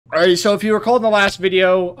Alright, so if you recall in the last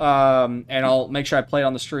video, and I'll make sure I play it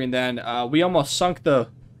on the screen then, we almost sunk the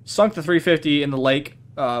 350 in the lake,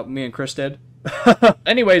 me and Chris did.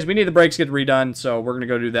 Anyways, we need the brakes get redone, so we're gonna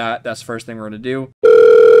go do that. That's the first thing we're gonna do.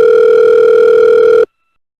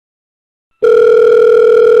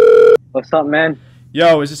 What's up, man?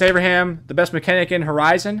 Yo, is this Abraham, the best mechanic in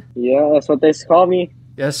Horizon? Yeah, that's what they call me.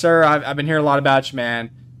 Yes, sir. I've been hearing a lot about you,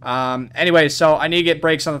 man. Anyway, so I need to get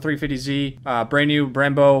brakes on the 350Z. Brand new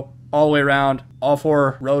Brembo, all the way around. All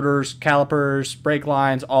four rotors, calipers, brake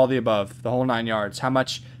lines, all the above. The whole 9 yards. How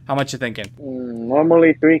much you thinking?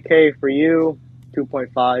 Normally 3K for you,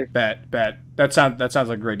 2.5. Bet. That sounds like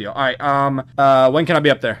a great deal. All right. When can I be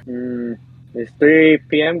up there? Is 3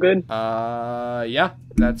 p.m. good? Yeah.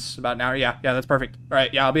 That's about an hour. Yeah, that's perfect. All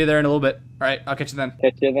right. Yeah, I'll be there in a little bit. All right. I'll catch you then.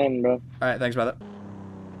 Catch you then, bro. All right. Thanks, brother.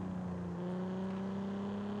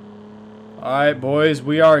 Alright, boys,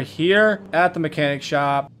 we are here at the mechanic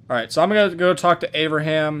shop. Alright, so I'm going to go talk to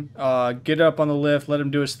Abraham, get up on the lift, let him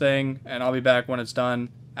do his thing, and I'll be back when it's done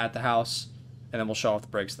at the house, and then we'll show off the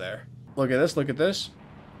brakes there. Look at this.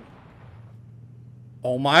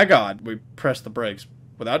 Oh my god, we pressed the brakes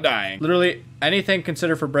without dying. Literally, anything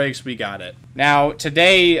considered for brakes, we got it. Now,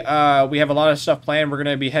 today, we have a lot of stuff planned. We're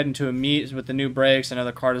going to be heading to a meet with the new brakes. I know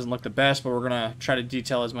the car doesn't look the best, but we're going to try to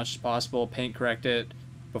detail as much as possible, paint correct it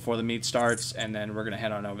before the meet starts, and then we're gonna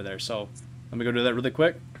head on over there. So let me go do that really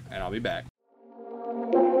quick, and I'll be back.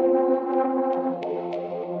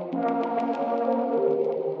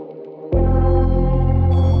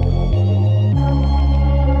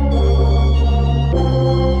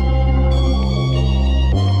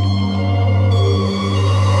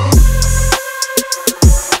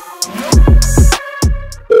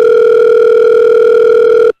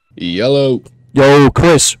 Yellow. Yo,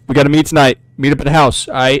 Chris, we got a meet tonight. Meet up at the house,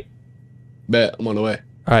 alright? Bet, I'm on the way.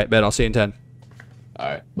 Alright, bet, I'll see you in 10.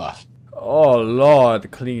 Alright, bye. Oh, Lord, the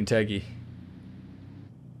clean teggy.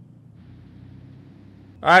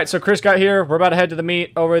 Alright, so Chris got here. We're about to head to the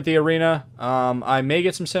meet over at the arena. I may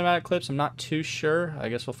get some cinematic clips. I'm not too sure. I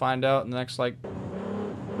guess we'll find out in the next, like...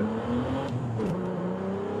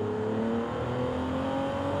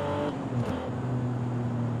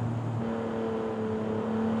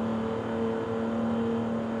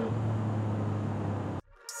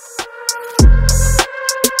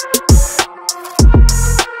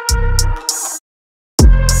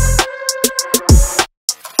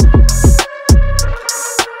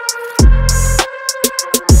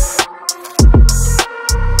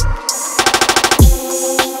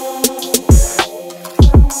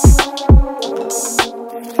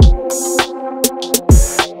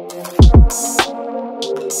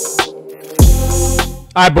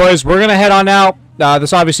 Alright, boys, we're gonna head on out.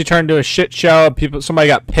 This obviously turned into a shit show. Somebody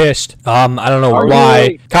got pissed. I don't know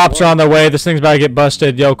why. Cops are on their way. This thing's about to get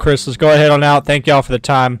busted. Yo, Chris, let's go ahead on out. Thank y'all for the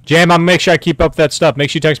time. Jam, I'm gonna make sure I keep up with that stuff.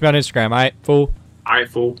 Make sure you text me on Instagram, alright, fool? Alright,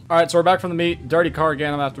 fool. Alright, so we're back from the meet. Dirty car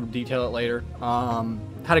again. I'm gonna have to detail it later.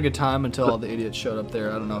 Had a good time until all the idiots showed up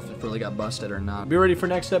there. I don't know if it really got busted or not. Be ready for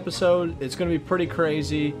next episode. It's gonna be pretty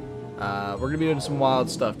crazy. We're going to be doing some wild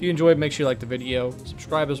stuff. If you enjoyed, make sure you like the video.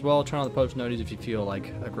 Subscribe as well. Turn on the post notifications if you feel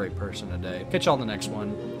like a great person today. Catch y'all in the next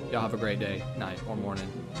one. Y'all have a great day, night, or morning.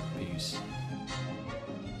 Peace.